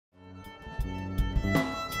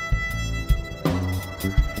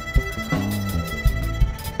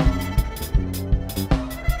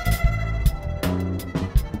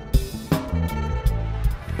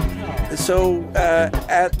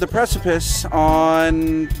At the Precipice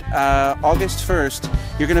on August 1st,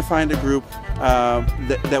 you're going to find a group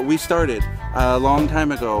that we started a long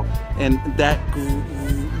time ago, and that group,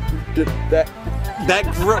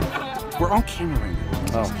 we're on camera right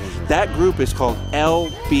now. Oh, that group is called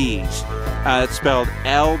Beej. It's spelled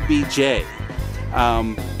LBJ.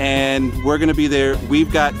 And we're going to be there.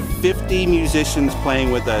 We've got 50 musicians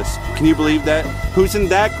playing with us. Can you believe that? Who's in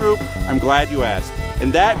that group? I'm glad you asked.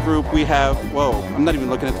 In that group we have, whoa, I'm not even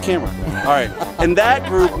looking at the camera. All right. In that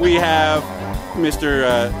group we have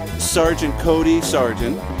Mr. Sergeant Cody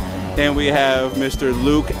Sargent, and we have Mr.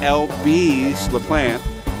 Luke L.B.'s LaPlante,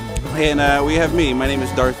 and we have me. My name is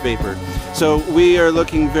Darth Vapor. So we are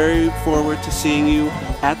looking very forward to seeing you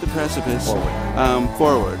at the Precipice.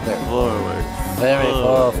 Forward. Forward. Very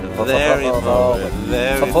forward. Very forward.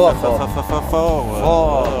 Very forward.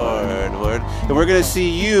 And we're going to see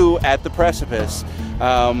you at the Precipice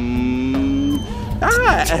at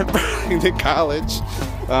Burlington College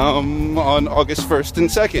on August 1st and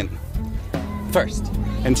 2nd. First.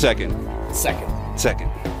 And 2nd. Second. 2nd.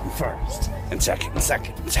 First. And 2nd.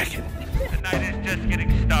 2nd. 2nd. The night is just getting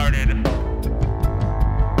started.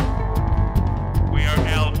 We are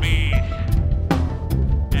LBs.